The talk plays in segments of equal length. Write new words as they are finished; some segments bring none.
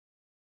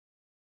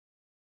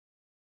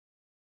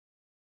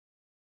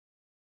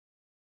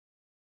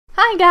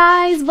Hi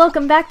guys,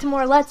 welcome back to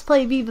more Let's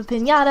Play Viva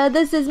Piñata.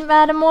 This is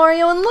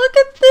MadameWario, and look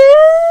at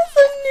this!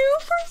 A new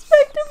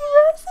prospective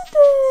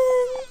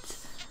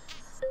resident!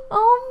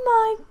 Oh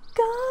my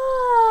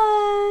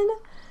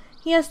god!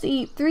 He has to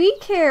eat 3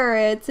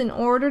 carrots in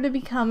order to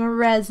become a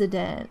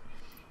resident.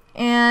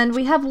 And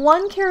we have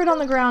 1 carrot on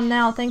the ground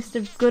now thanks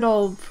to good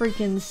old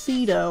freaking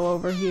Cedo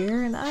over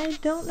here, and I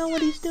don't know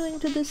what he's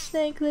doing to this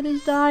snake that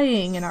is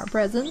dying in our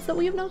presence that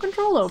we have no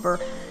control over.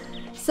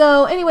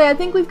 So anyway, I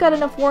think we've got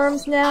enough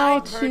worms now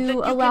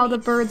to allow the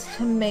birds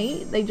to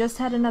mate. They just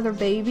had another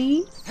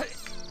baby.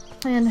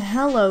 And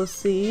hello,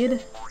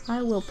 Seed.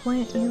 I will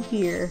plant you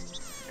here.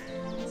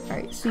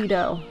 Alright,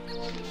 Cedo.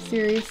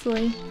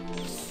 Seriously?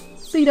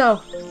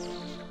 Cedo!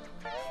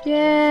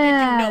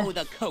 Yeah! Did you know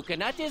the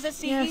coconut is a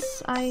seed?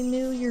 Yes, I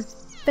knew your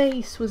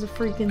face was a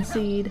freaking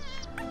seed.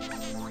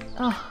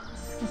 Oh,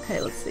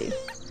 okay, let's see.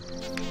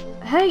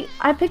 Hey,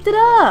 I picked it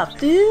up,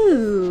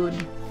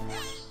 dude!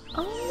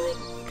 Oh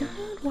my god,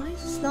 why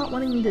is this not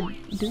wanting me to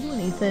do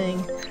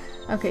anything?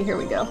 Okay, here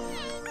we go.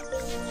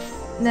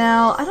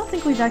 Now, I don't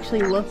think we've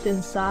actually looked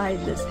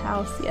inside this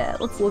house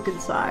yet. Let's look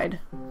inside.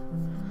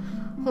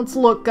 Let's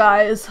look,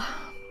 guys.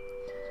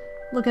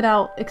 Look at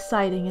how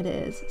exciting it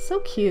is. So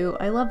cute.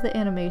 I love the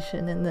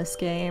animation in this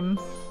game.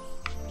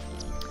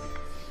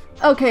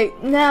 Okay,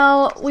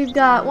 now we've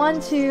got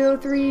 1, 2,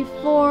 3,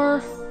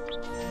 4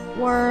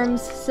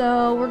 worms,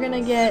 so we're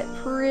gonna get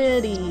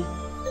pretty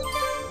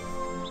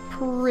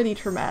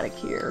traumatic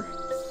here.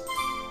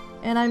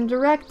 And I'm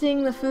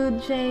directing the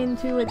food chain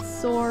to its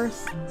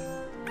source.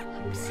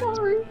 I'm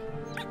sorry.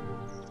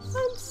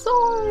 I'm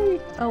sorry.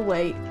 Oh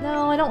wait,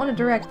 no, I don't want to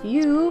direct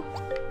you.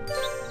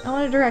 I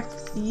want to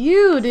direct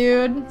you,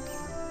 dude,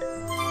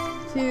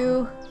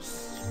 to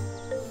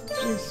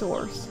your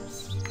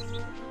source.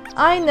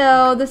 I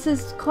know, this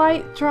is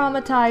quite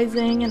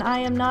traumatizing, and I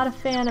am not a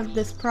fan of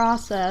this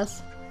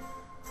process,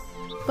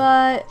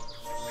 but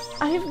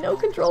I have no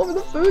control over the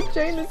food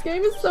chain. This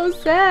game is so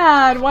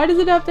sad. Why does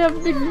it have to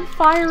have big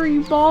fiery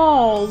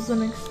balls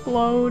and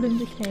explode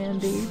into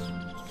candy?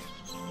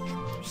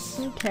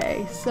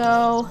 Okay,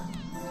 so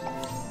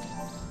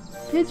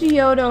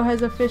Pidgeotto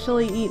has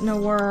officially eaten a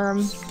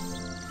worm,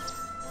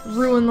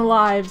 ruined the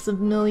lives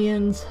of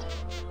millions,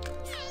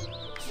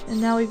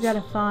 and now we've got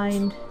to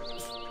find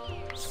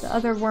the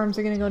other worms.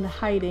 Are going to go into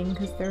hiding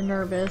because they're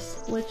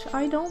nervous, which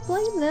I don't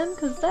blame them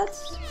because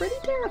that's pretty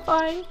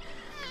terrifying.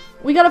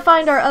 We got to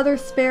find our other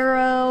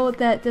sparrow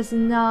that does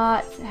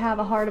not have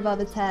a heart above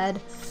its head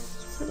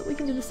so that we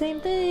can do the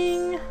same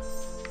thing.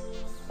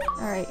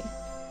 Alright.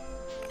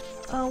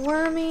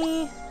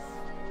 Wormy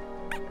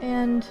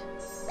and...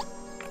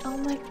 oh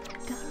my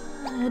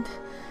god.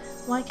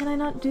 Why can I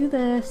not do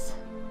this?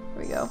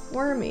 Here we go.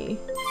 Wormy.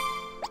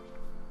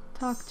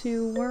 Talk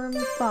to Worm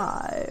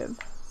 5.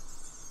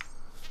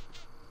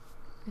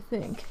 I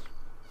think.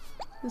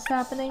 Is this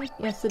happening?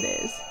 Yes, it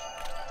is.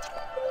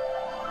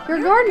 Your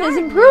garden is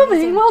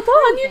improving! Well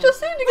done! You just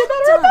seem to get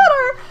better and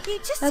better!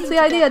 That's the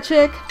idea,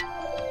 chick.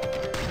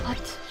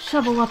 What?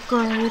 Shovel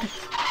upgrade.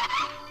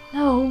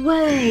 No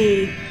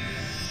way!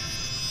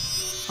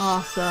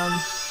 Awesome.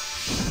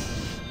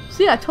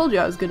 See, I told you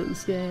I was good at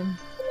this game.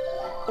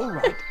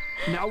 Alright,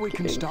 now we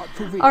can start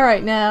for real.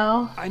 Alright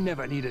now. I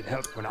never needed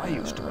help when I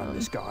used to run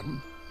this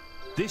garden.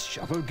 This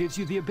shovel gives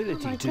you the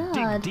ability to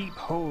dig deep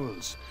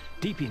holes.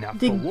 Deep enough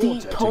for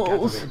water to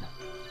gather in.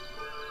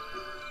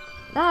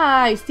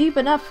 Nice! Deep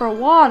enough for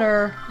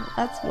water.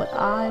 That's what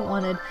I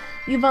wanted.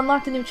 You've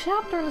unlocked a new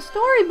chapter in the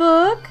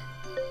storybook.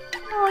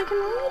 Oh, I can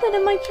read it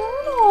in my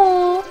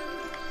journal.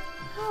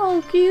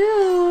 How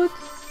cute.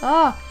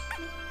 Ah.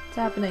 What's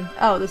happening?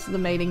 Oh, this is the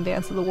mating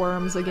dance of the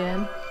worms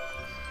again.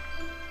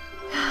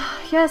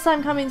 Yes,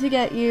 I'm coming to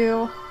get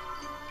you.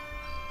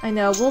 I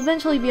know, we'll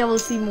eventually be able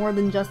to see more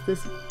than just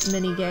this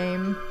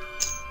mini-game.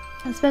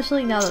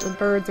 Especially now that the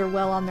birds are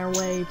well on their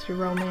way to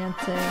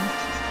romancing.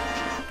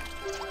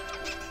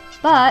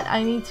 But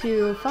I need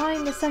to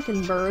find the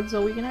second bird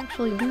so we can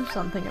actually do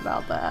something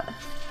about that.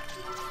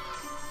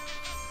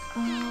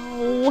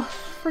 Oh,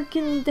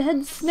 freaking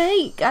dead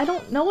snake. I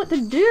don't know what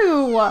to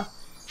do.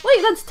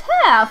 Wait, that's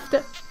Taft!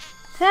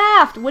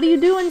 Taft, what are you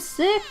doing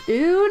sick,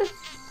 dude?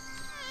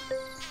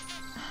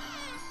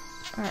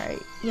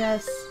 Alright,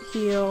 yes,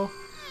 heal.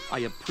 I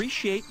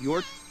appreciate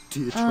your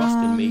trust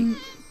in me.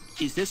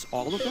 Is this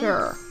all of them?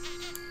 Sure.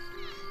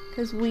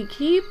 Because we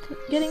keep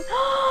getting...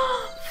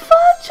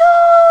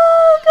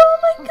 Fudgehog! Oh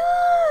my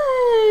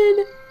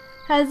god!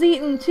 Has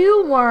eaten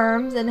 2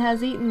 worms and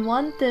has eaten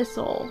 1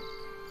 thistle.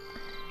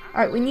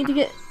 Alright, we need to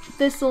get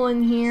thistle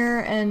in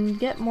here and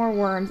get more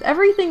worms.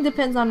 Everything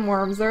depends on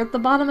worms. They're at the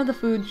bottom of the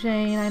food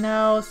chain. I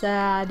know,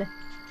 sad.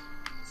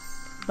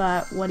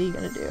 But what are you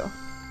gonna do?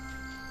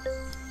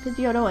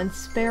 Pidgeotto and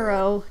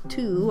Sparrow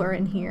 2 are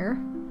in here.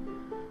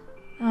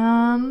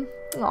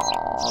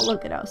 Aw,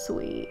 look at how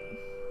sweet.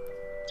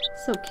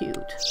 So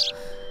cute.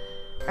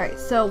 Alright,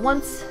 so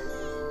once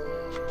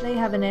they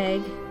have an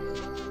egg,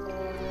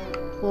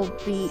 we'll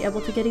be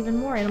able to get even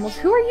more animals.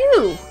 Who are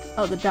you?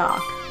 Oh, the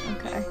dock.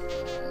 Okay.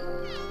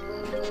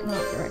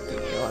 Not directed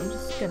to I'm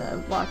just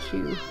gonna watch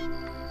you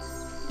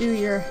do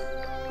your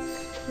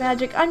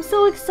magic. I'm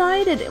so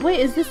excited! Wait,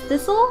 is this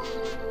thistle?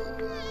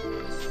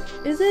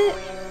 Is it?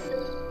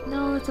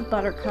 No, it's a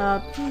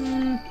buttercup.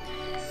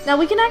 Now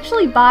we can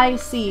actually buy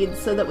seeds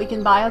so that we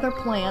can buy other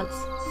plants.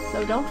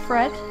 So don't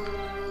fret.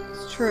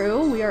 It's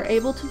true, we are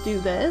able to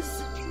do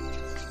this.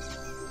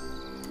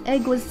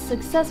 Egg was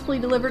successfully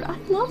delivered. I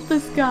love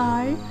this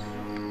guy.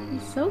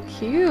 He's so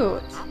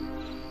cute.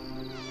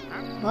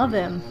 Love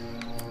him.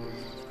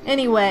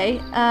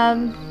 Anyway,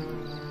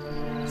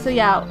 so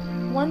yeah,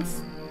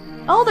 once...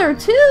 Oh, there are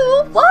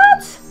two?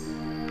 What?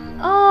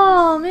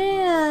 Oh,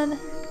 man.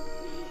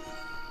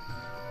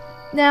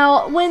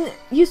 Now, when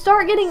you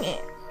start getting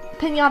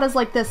piñatas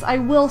like this, I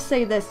will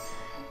say this.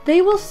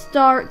 They will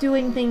start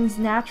doing things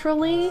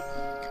naturally.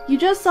 You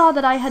just saw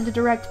that I had to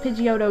direct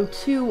Pidgeotto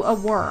to a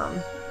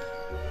worm.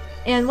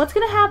 And what's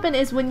going to happen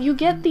is when you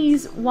get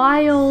these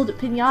wild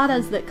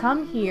piñatas that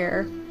come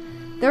here,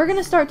 they're going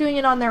to start doing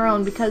it on their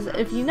own, because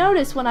if you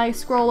notice when I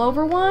scroll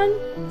over one,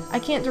 I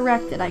can't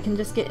direct it. I can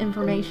just get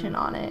information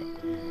on it.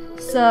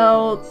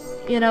 So,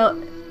 you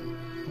know,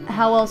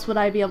 how else would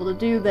I be able to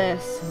do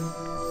this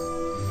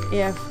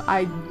if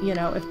I, you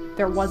know, if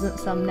there wasn't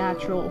some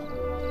natural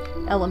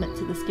element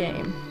to this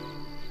game?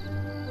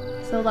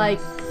 So, like,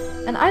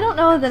 and I don't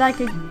know that I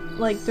could,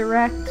 like,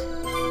 direct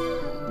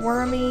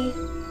Wormy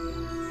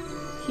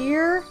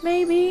here,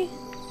 maybe?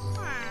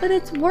 But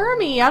it's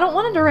Wormy! I don't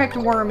want to direct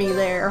Wormy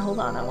there. Hold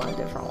on, I want a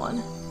different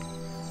one.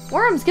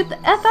 Worms, get the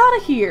F out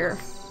of here!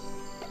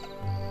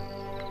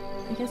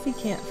 I guess he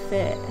can't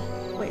fit.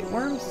 Wait,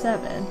 Worm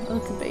 7. Oh,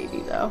 it's a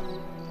baby, though.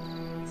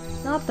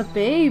 Not the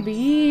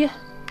baby!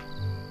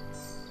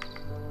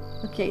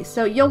 Okay,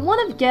 so you'll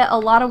want to get a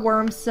lot of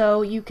worms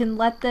so you can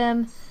let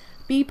them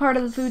be part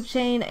of the food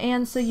chain,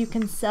 and so you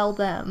can sell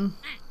them.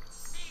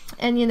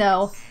 And, you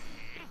know,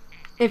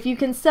 if you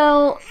can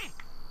sell...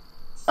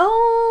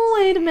 Oh,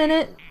 wait a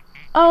minute.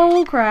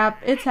 Oh,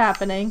 crap. It's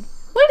happening.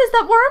 Wait, is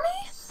that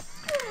Wormy?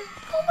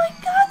 Oh my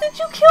god, did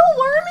you kill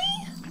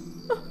Wormy?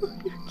 Oh,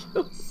 you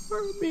killed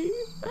Wormy.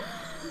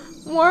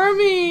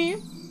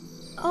 Wormy!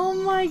 Oh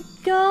my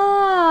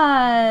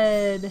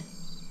god.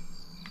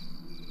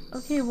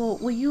 Okay, well,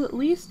 will you at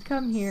least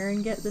come here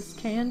and get this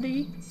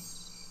candy?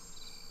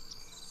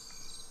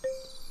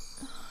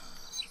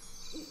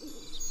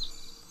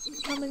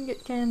 Come and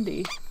get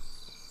candy.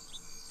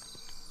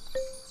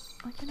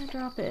 Why can't I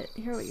drop it?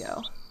 Here we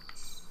go.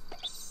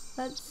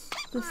 That's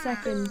the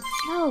second...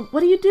 No!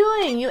 What are you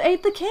doing? You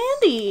ate the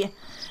candy!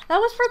 That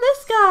was for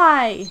this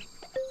guy!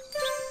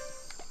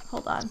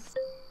 Hold on.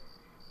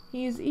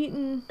 He's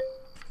eaten...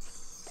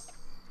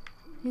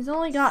 He's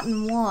only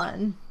gotten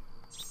one.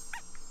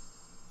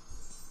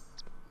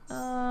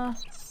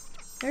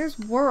 There's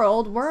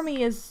World.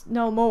 Wormy is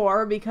no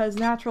more because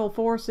natural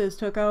forces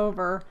took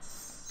over.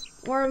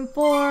 Worm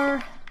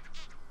 4...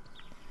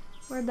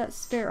 Where'd that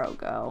sparrow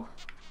go?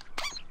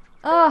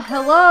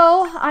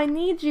 Hello? I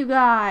need you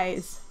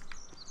guys.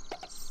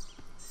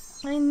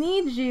 I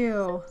need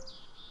you.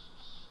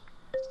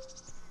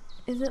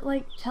 Is it,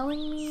 like,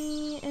 telling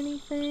me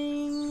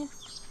anything?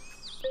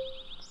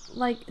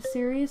 Like,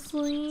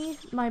 seriously?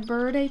 My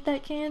bird ate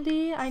that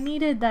candy? I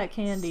needed that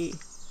candy.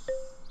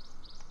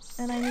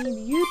 And I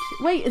need you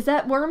to- Wait, is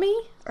that Wormy?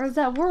 Or is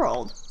that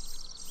World?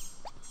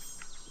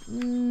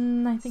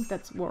 I think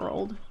that's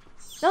World.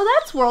 No,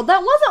 that's World.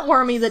 That wasn't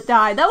Wormy that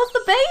died. That was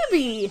the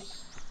baby!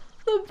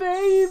 The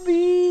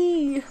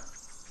baby!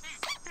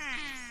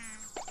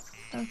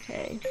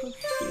 Okay,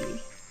 let's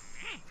see.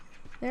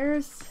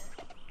 There's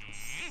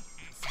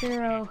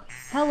Sparrow.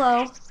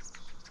 Hello.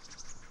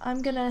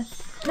 I'm gonna...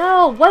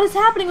 No! What is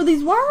happening with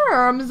these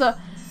worms?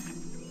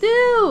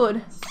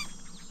 Dude!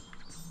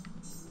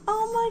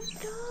 Oh my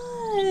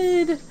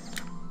god!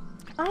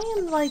 I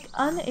am, like,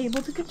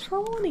 unable to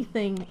control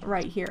anything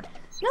right here.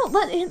 No,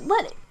 let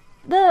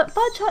the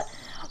fudge...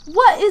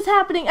 What is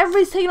happening?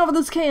 Everybody's taking over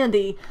this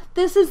candy.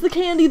 This is the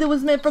candy that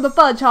was meant for the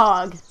fudge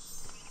hog.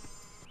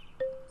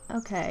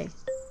 Okay.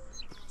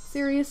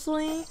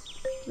 Seriously?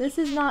 This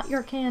is not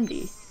your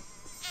candy.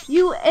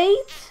 You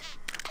ate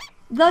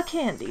the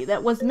candy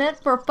that was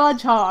meant for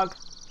fudge hog.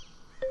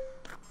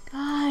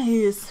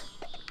 Guys.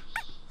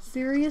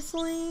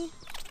 Seriously?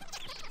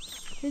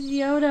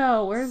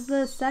 Pidgeotto, where's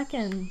the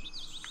second?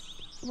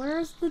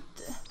 Where's the...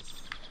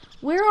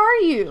 Where are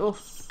you?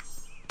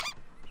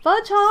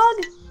 Fudge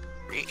hog?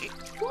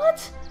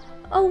 What?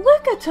 A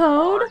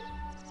Lickatoad?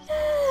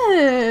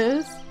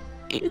 Yes!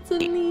 It's a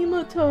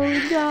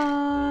nematode,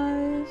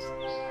 guys.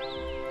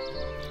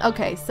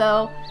 Okay,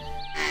 so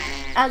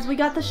as we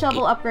got the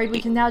shovel upgrade,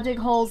 we can now dig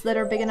holes that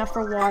are big enough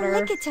for water.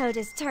 A Lickatoad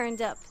has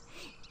turned up.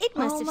 It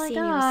must have seen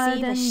God,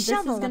 you receive a this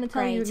shovel is going to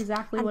tell you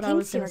exactly what I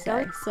was going to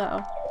say.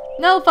 So,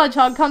 no,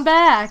 Fudgehog, come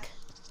back!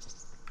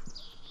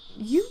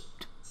 You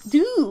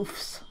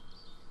doofs!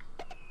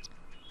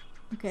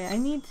 Okay, I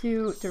need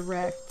to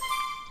direct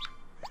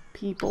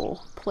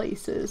people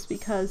places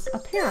because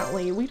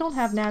apparently we don't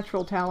have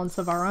natural talents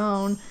of our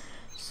own.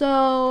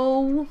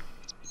 So,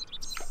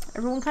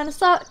 everyone kind of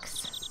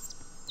sucks.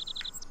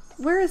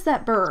 Where is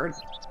that bird?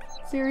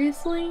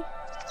 Seriously?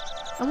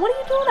 And what are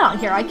you doing out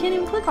here? I can't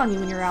even click on you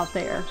when you're out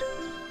there.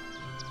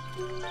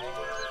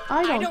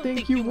 I don't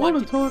think you want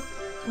to talk.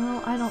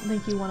 Well, I don't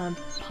think you want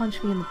to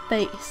punch me in the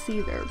face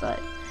either, but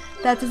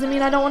that doesn't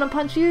mean I don't want to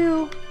punch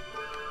you.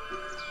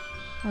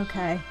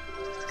 Okay.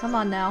 Come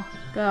on now.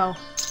 Go.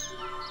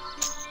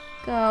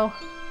 Go.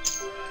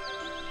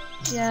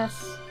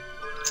 Yes.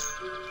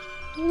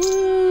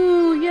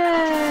 Woo!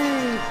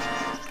 Yay!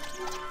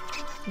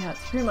 Yeah,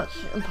 it's pretty much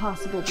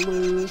impossible to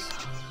lose.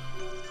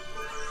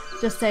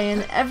 Just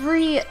saying,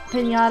 every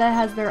piñata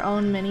has their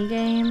own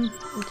minigame,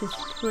 which is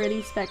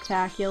pretty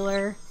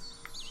spectacular.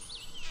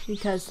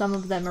 Because some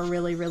of them are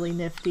really, really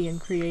nifty and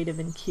creative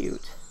and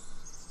cute.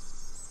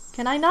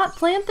 Can I not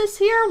plant this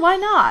here? Why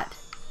not?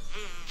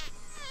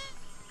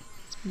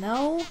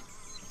 No?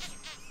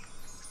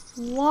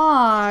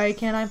 Why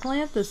can't I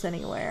plant this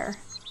anywhere?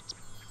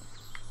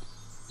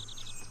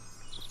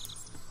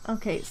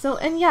 Okay, so,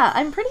 and yeah,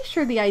 I'm pretty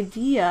sure the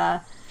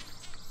idea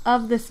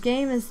of this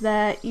game is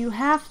that you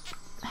have...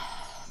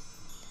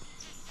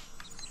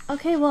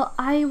 Okay, well,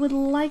 I would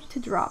like to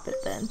drop it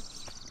then.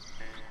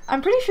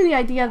 I'm pretty sure the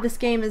idea of this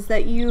game is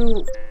that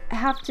you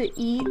have to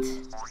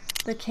eat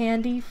the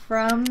candy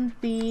from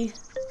the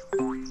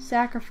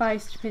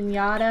sacrificed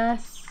piñata.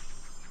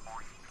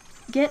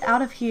 Get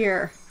out of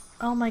here.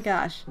 Oh my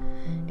gosh.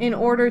 In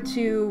order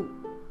to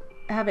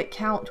have it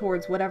count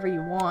towards whatever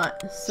you want.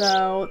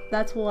 So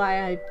that's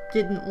why I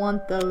didn't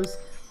want those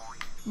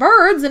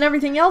birds and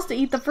everything else to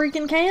eat the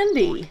freaking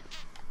candy.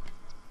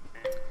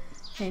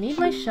 Okay, I need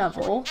my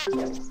shovel.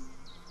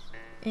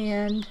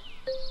 And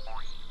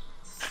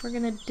we're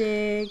gonna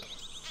dig.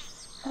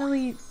 How do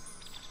we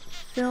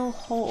fill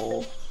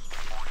hole?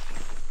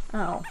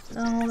 Oh,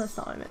 no, that's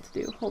not what I meant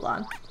to do. Hold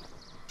on.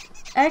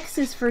 X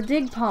is for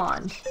dig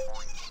pond.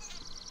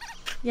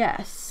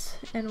 Yes,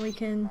 and we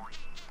can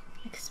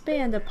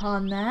expand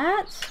upon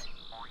that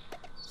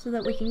so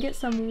that we can get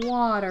some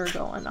water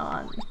going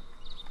on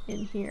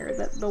in here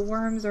that the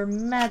worms are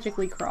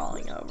magically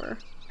crawling over.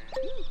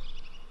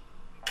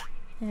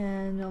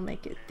 And we'll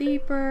make it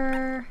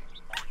deeper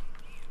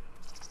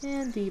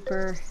and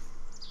deeper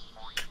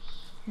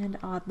and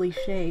oddly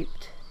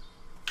shaped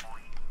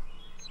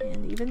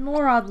and even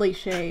more oddly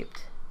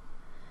shaped.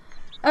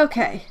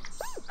 Okay,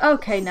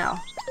 okay now.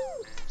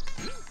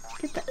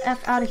 Get the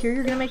F out of here,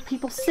 you're gonna make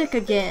people sick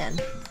again.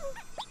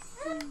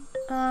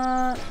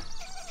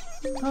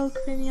 Poke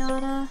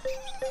piñata.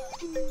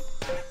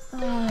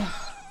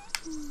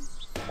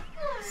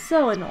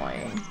 So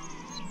annoying.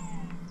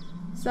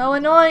 So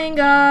annoying,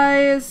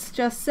 guys!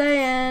 Just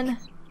saying.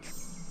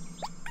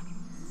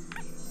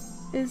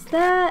 Is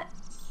that...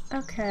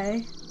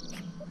 okay.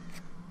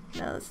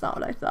 No, that's not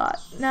what I thought.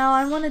 Now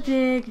I want to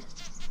dig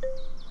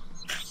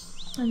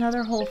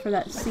another hole for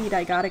that seed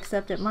I got,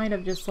 except it might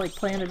have just like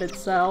planted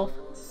itself.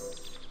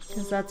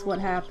 Because that's what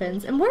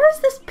happens. And where is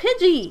this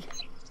Pidgey?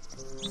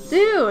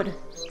 Dude!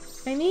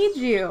 I need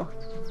you.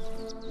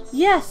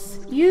 Yes,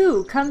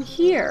 you! Come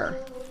here.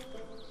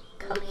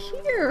 Come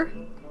here!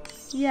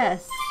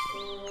 Yes.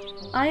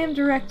 I am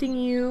directing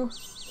you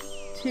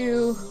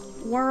to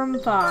Worm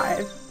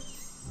 5.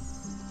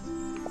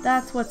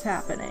 That's what's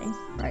happening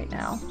right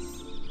now.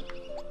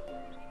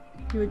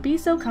 You would be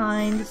so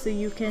kind so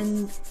you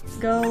can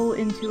go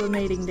into a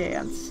mating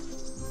dance.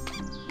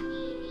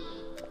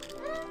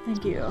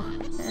 Thank you.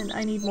 And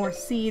I need more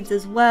seeds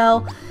as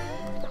well.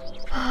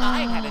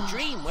 I had a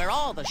dream where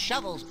all the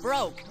shovels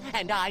broke,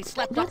 and I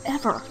slept up.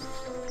 Whatever.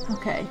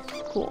 Okay,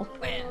 cool.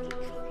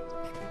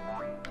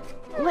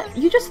 What?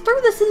 You just threw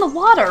this in the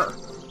water!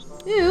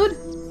 Dude!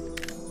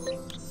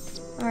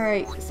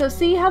 Alright, so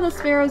see how the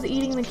sparrow's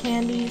eating the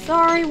candy?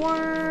 Sorry,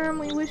 worm,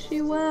 we wish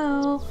you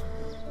well.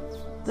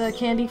 The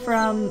candy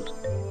from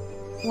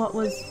what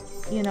was,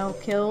 you know,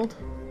 killed.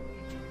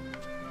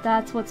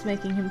 That's what's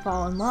making him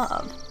fall in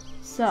love.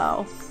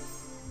 So,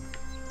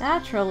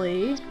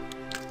 naturally,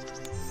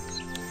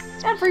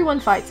 everyone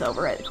fights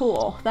over it.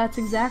 Cool. That's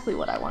exactly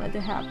what I wanted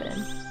to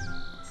happen.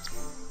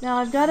 Now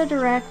I've got to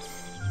direct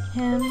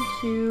him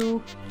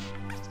to...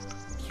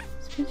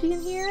 Is Pidgey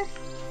in here?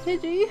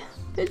 Pidgey!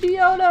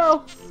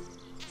 Pidgeotto!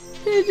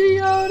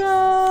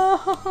 Pidgeotto!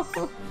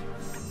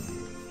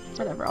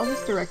 Whatever, I'll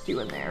just direct you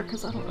in there,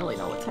 because I don't really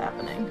know what's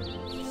happening.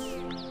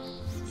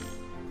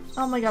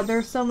 Oh my god, there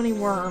are so many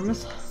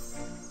worms.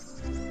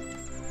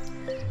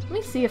 Let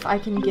me see if I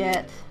can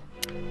get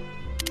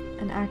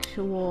an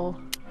actual...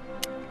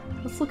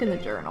 Let's look in the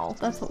journal.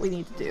 That's what we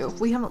need to do.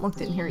 We haven't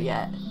looked in here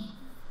yet.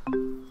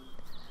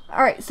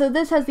 Alright, so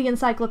this has the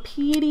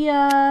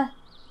encyclopedia,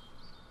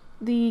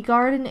 the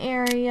garden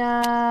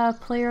area,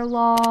 player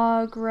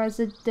log,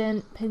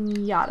 resident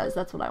piñatas.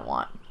 That's what I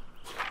want.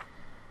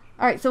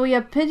 Alright, so we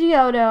have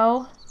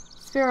Pidgeotto,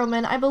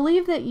 Sparrowman. I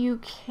believe that you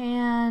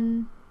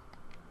can...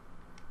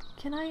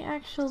 Can I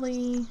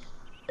actually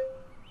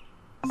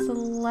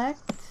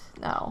select?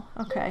 No.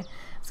 Okay.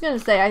 I was gonna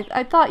say,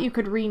 I thought you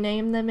could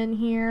rename them in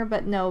here,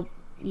 but no,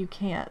 you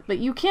can't. But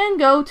you can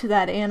go to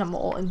that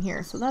animal in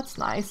here, so that's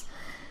nice.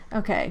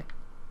 Okay.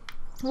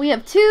 We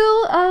have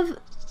two of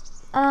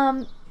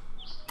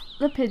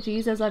the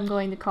Pidgeys, as I'm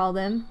going to call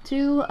them,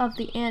 2 of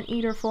the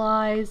anteater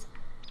flies,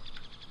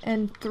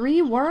 and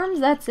 3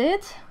 worms? That's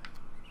it?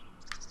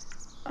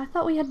 I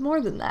thought we had more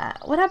than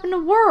that. What happened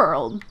to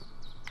World?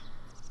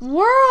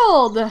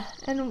 World!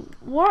 And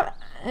what?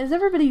 Is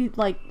everybody,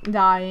 like,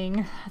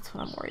 dying? That's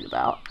what I'm worried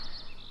about.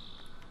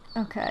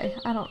 Okay,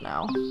 I don't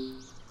know.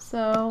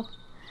 So,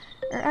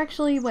 or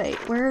actually,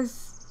 wait,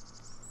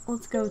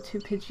 let's go to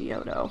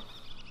Pidgeotto.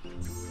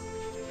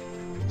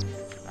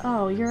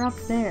 Oh, you're up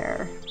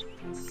there.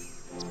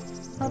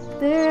 Up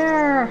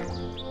there!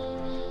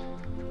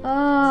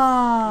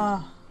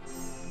 Ah!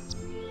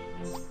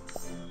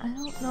 I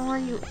don't know where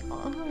you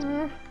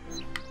are.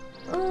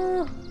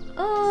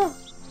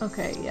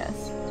 Okay,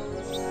 yes.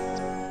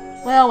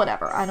 Well,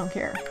 whatever, I don't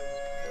care.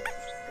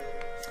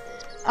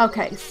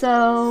 Okay,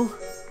 so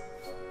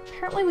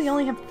apparently we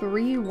only have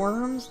 3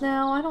 worms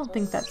now. I don't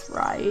think that's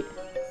right.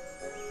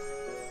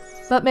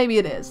 But maybe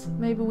it is.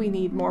 Maybe we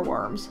need more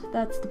worms.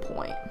 That's the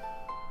point.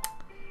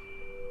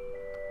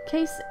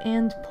 Case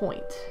and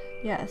point.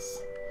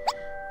 Yes.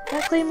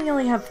 That claim we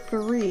only have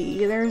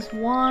 3. There's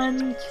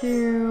 1,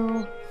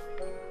 2...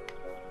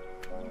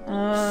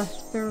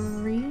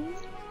 3?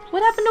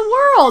 What happened to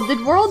World?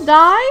 Did World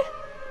die?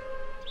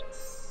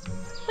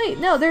 Wait,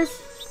 no, there's...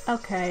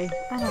 Okay,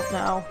 I don't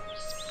know.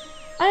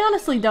 I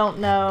honestly don't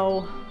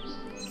know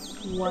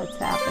what's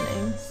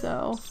happening,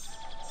 so...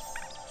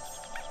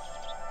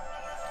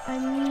 I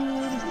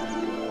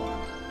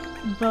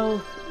need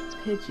both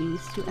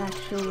Pidgeys to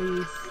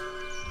actually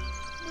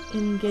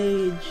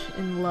engage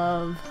in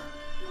love,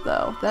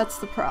 though. That's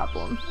the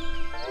problem.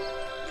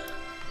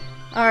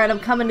 Alright, I'm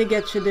coming to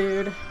get you,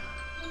 dude.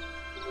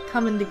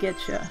 Coming to get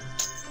you.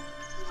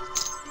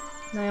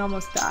 And I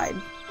almost died.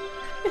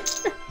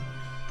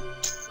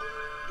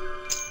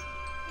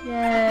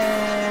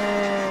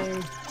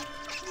 Yay!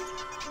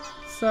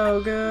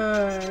 So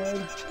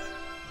good.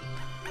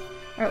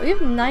 Alright, we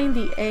have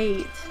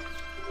 98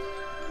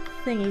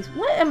 thingies.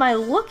 What am I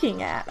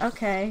looking at?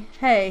 Okay.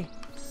 Hey.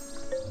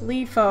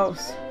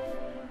 Leafos.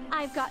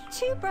 I've got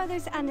 2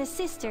 brothers and a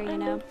sister, you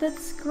know.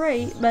 That's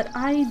great, but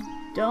I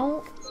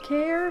don't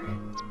care.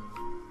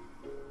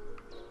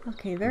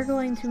 Okay, they're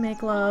going to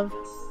make love.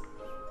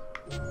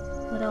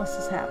 What else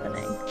is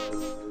happening?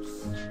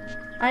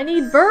 I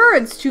need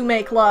birds to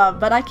make love,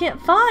 but I can't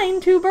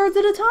find 2 birds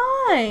at a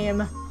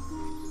time.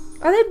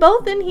 Are they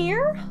both in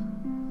here?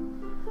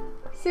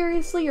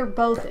 Seriously, you're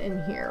both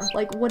in here.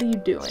 Like, what are you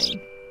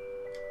doing?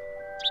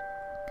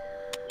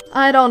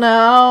 I don't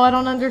know. I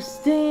don't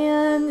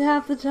understand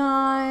half the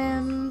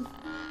time.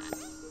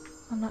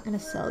 I'm not gonna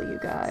sell you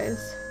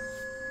guys.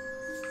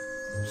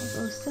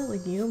 Although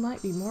selling you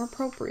might be more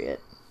appropriate.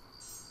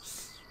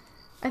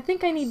 I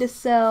think I need to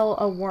sell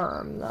a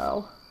worm,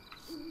 though.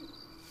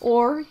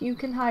 Or you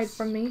can hide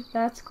from me.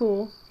 That's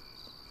cool.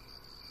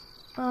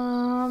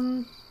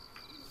 Hello?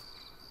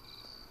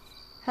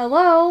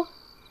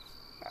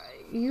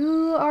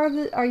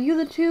 Are you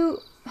the 2?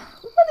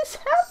 What is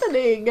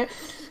happening?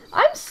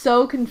 I'm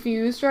so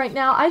confused right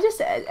now.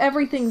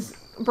 Everything's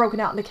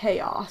broken out into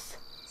chaos.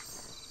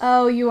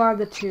 Oh, you are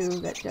the 2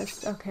 that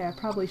just, okay, I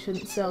probably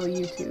shouldn't sell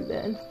you 2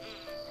 then.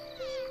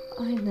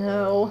 I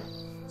know.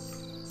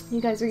 You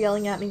guys are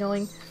yelling at me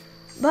going,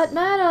 but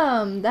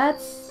madam,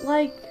 that's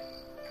like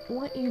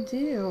what you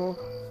do.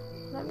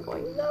 And I'm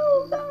going,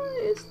 no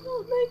guys,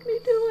 don't make me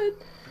do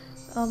it.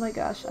 Oh my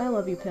gosh, I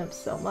love you pimps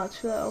so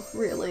much though,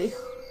 really.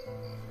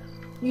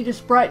 You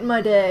just brighten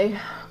my day.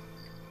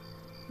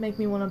 Make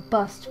me want to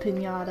bust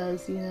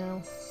piñatas, you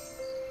know.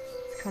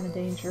 It's kind of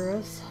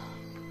dangerous.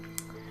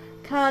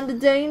 Kinda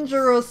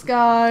dangerous,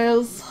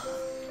 guys.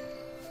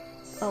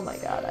 Oh my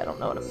god, I don't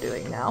know what I'm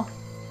doing now.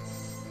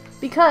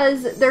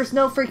 Because there's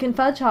no freaking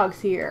Fudgehogs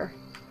here.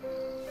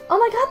 Oh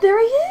my god, there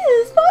he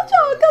is!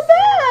 Fudgehog, come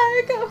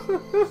back!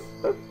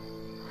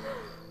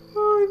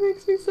 Oh, it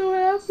makes me so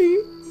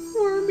happy.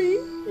 Wormy,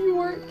 you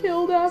weren't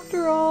killed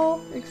after all.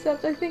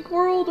 Except I think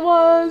World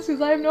was,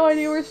 because I have no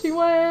idea where she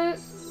went.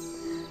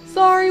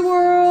 Sorry,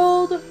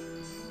 World!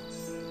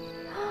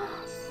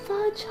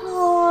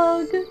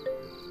 Fudgehog!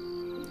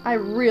 I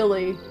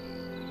really,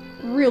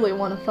 really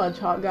want a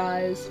Fudgehog,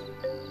 guys.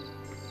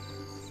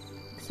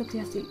 Except he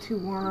has to eat 2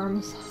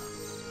 worms.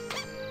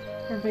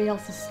 Everybody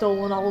else has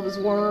stolen all of his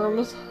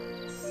worms.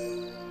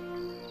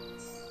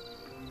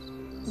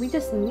 We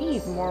just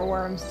need more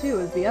worms too,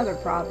 is the other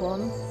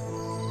problem.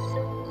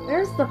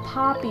 There's the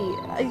poppy.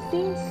 I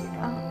think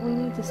we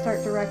need to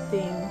start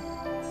directing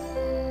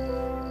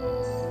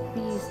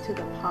these to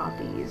the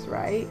poppies,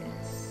 right?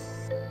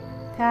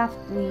 Taft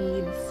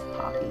needs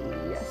poppy,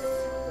 yes.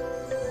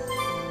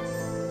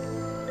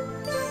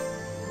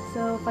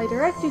 So if I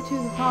direct you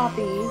to the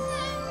poppy...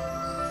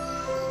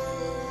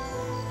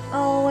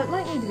 Oh, it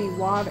might need to be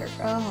water.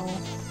 Oh.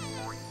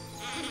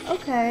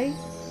 Okay.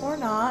 Or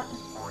not.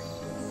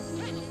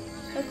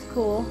 That's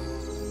cool.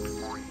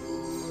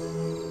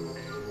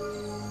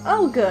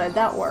 Oh, good.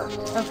 That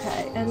worked.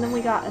 Okay. And then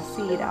we got a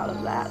seed out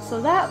of that. So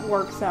that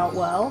works out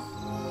well.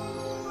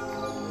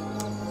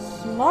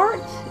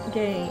 Smart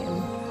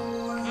game.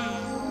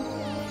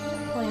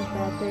 Plant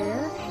that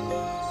there.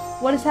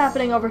 What is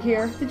happening over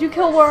here? Did you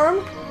kill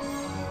Worm?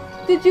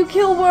 Did you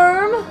kill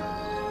Worm?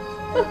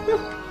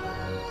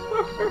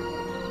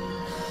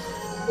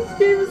 This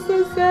game is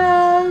so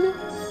sad.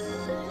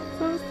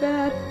 So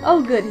sad.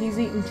 Oh good, he's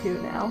eaten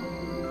 2 now.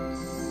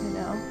 You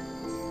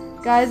know.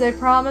 Guys, I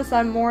promise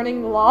I'm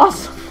mourning the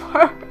loss of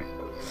her.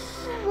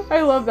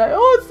 I love that.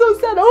 Oh, it's so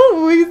sad.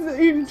 Oh, he's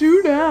eaten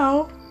 2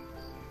 now.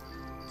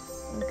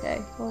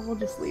 Okay, well, we'll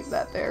just leave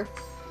that there.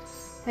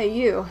 Hey,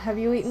 you. Have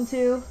you eaten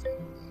 2?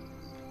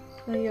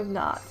 No, you have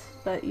not.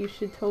 But you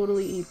should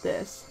totally eat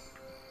this.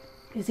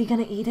 Is he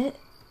gonna eat it?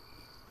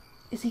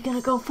 Is he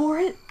gonna go for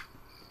it?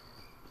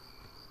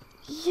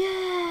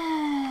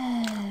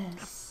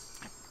 Yes!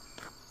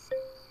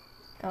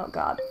 Oh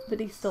god, but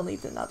he still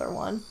needs another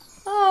one.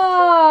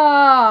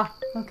 Ah!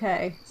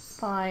 Okay,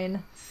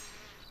 fine.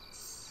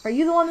 Are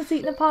you the one that's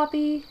eating a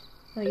poppy?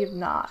 No, you've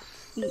not.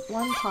 Eat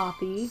 1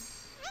 poppy.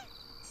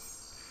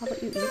 How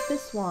about you eat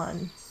this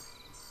one?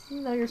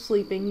 Even though you're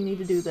sleeping, you need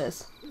to do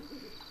this.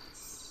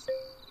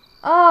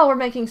 Oh, we're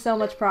making so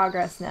much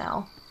progress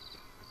now.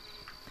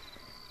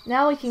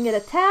 Now we can get a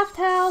Taft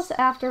house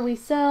after we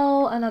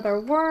sell another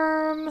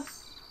worm.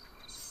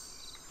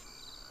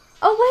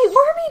 Oh wait,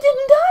 Wormy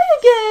didn't die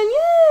again!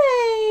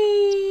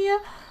 Yay!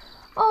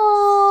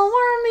 Oh,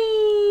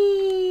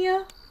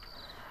 Wormy!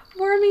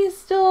 Wormy's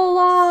still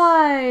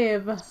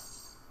alive!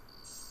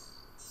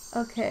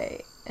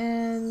 Okay,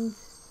 and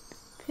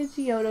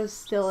Pidgeotto's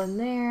still in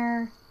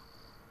there.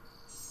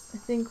 I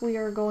think we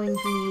are going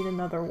to need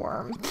another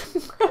worm.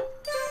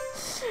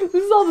 This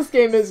is all this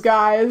game is,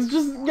 guys.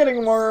 Just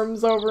getting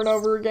worms over and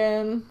over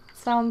again.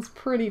 Sounds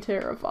pretty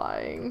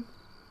terrifying.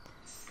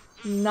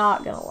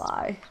 Not gonna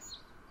lie.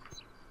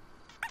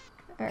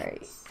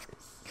 Alright.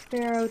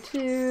 Sparrow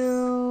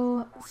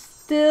 2.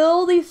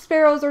 Still, these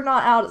sparrows are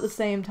not out at the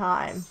same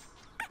time.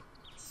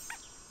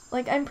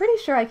 Like, I'm pretty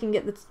sure I can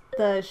get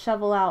the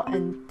shovel out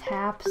and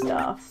tap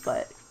stuff,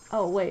 but...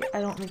 Oh, wait.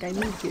 I don't think I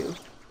need to.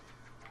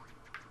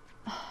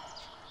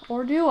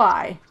 Or do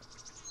I?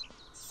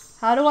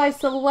 How do I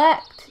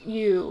select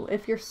you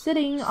if you're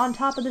sitting on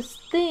top of this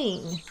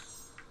thing?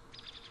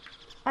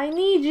 I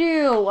need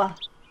you!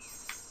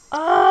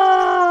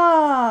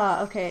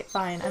 Ah! Okay,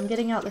 fine. I'm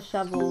getting out the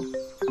shovel.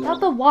 Not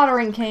the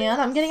watering can.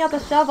 I'm getting out the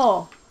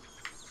shovel.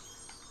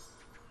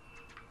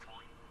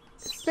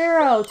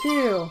 Sparrow,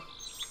 too.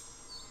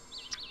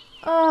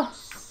 Oh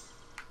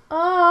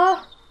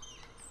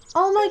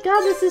my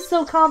god, this is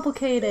so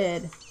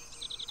complicated.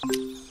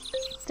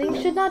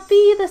 Things should not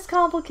be this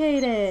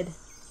complicated.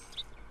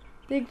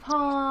 Big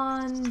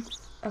pond.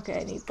 Okay,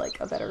 I need like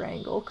a better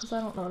angle because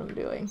I don't know what I'm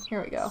doing.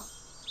 Here we go.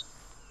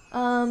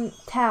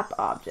 Tap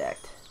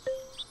object.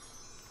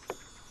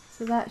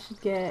 So that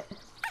should get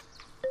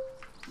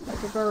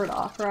like a bird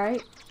off,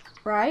 right?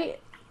 Right?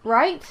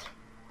 Right?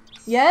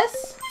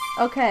 Yes?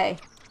 Okay.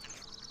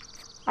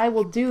 I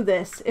will do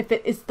this if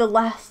it is the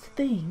last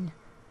thing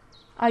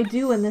I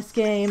do in this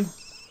game.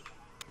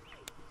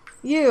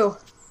 You.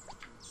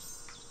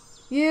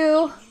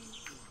 You.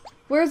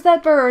 Where's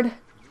that bird?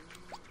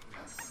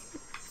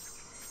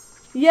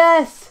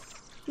 Yes!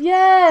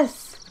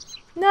 Yes!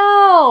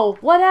 No!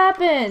 What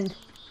happened?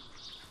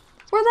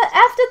 Where the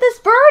F did this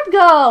bird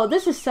go?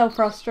 This is so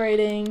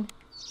frustrating.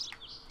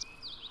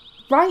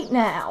 Right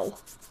now.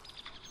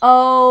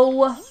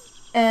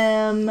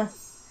 O-M...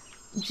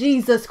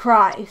 Jesus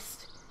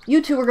Christ.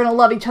 You two are gonna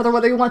love each other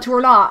whether you want to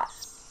or not.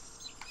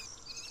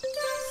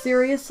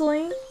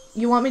 Seriously?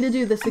 You want me to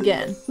do this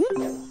again?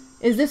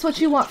 Is this what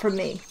you want from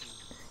me?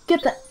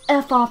 Get the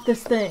F off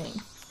this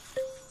thing.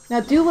 Now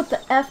do what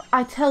the F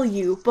I tell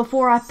you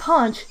before I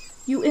punch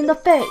you in the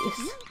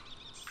face.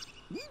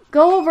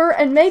 Go over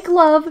and make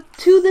love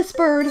to this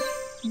bird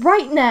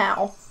right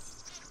now.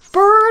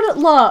 Bird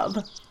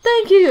love.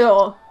 Thank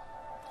you.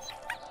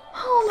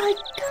 Oh my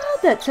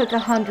god, that took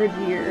 100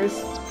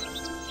 years.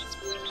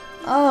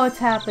 Oh, it's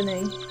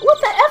happening.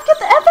 What the F? Get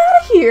the F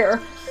out of here!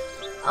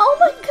 Oh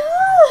my god!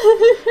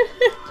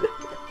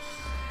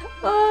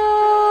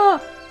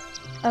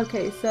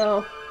 Okay,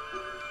 so...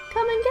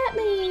 Come and get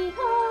me!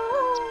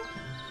 Ah.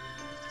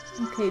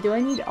 Okay, do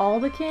I need all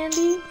the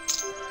candy?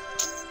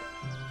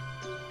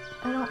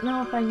 I don't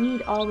know if I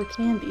need all the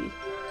candy.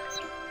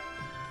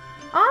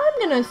 I'm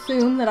gonna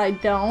assume that I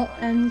don't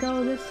and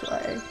go this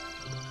way.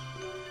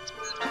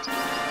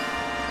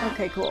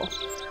 Okay, cool.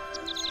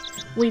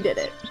 We did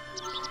it.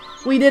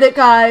 We did it,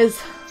 guys!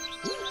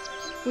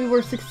 We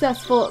were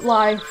successful at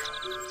life.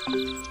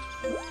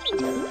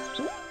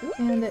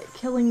 And at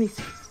killing these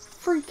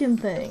freaking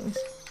things.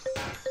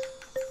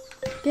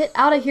 Get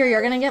out of here,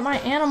 you're gonna get my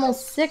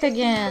animals sick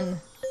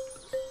again!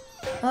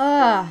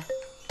 Ah!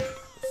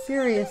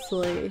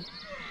 Seriously.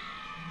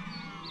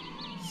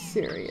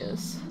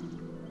 Serious.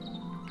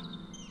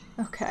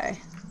 Okay.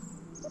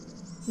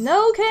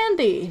 No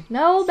candy!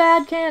 No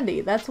bad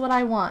candy! That's what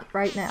I want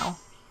right now.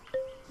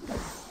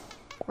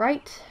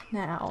 Right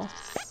now.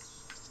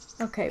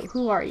 Okay,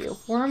 who are you?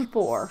 Worm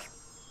 4.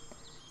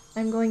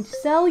 I'm going to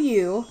sell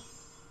you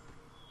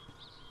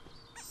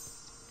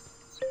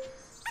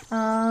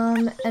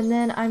And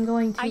then I'm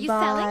going to Are you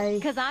buy selling?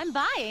 Because I'm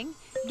buying.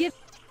 Give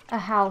a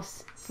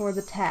house for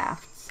the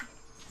Tafts.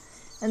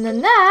 And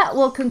then that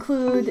will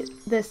conclude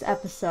this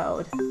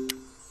episode.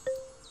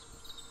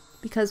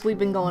 Because we've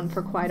been going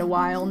for quite a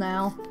while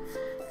now.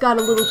 Got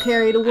a little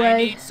carried away. I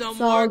need some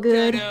It's all work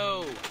good. to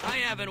do. I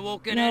haven't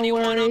woken No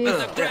anyone worries.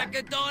 up at the crack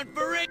of dawn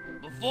for it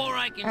before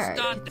I can Alright,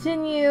 start.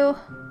 continue.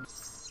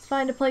 Let's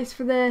find a place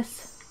for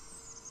this.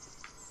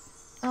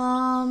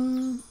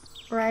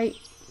 Right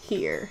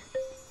here.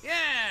 Yeah,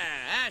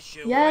 that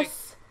should work.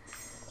 Yes,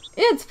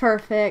 it's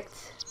perfect.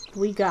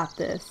 We got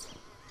this.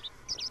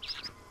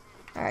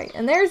 Alright,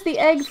 and there's the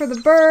egg for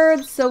the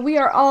birds, so we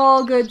are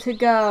all good to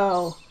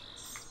go.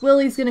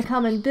 Willie's gonna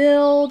come and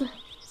build.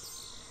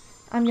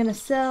 I'm gonna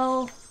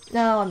sell.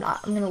 No, I'm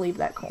not. I'm gonna leave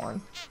that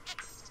corn.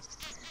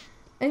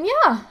 And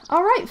yeah,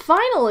 alright,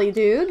 finally,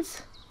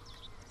 dudes.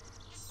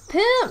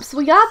 Pimps,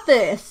 we got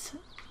this.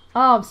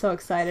 Oh, I'm so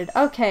excited.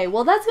 Okay,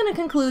 well that's gonna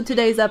conclude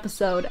today's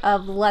episode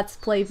of Let's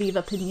Play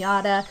Viva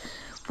Piñata.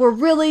 We're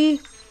really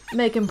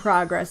making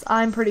progress.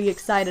 I'm pretty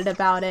excited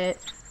about it.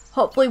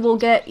 Hopefully we'll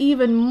get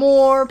even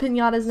more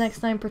piñatas next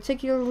time,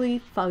 particularly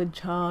fudge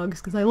hogs,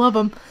 because I love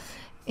them.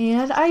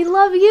 And I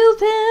love you,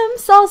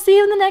 pimps! I'll see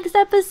you in the next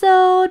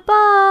episode.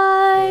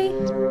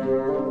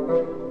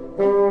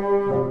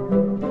 Bye!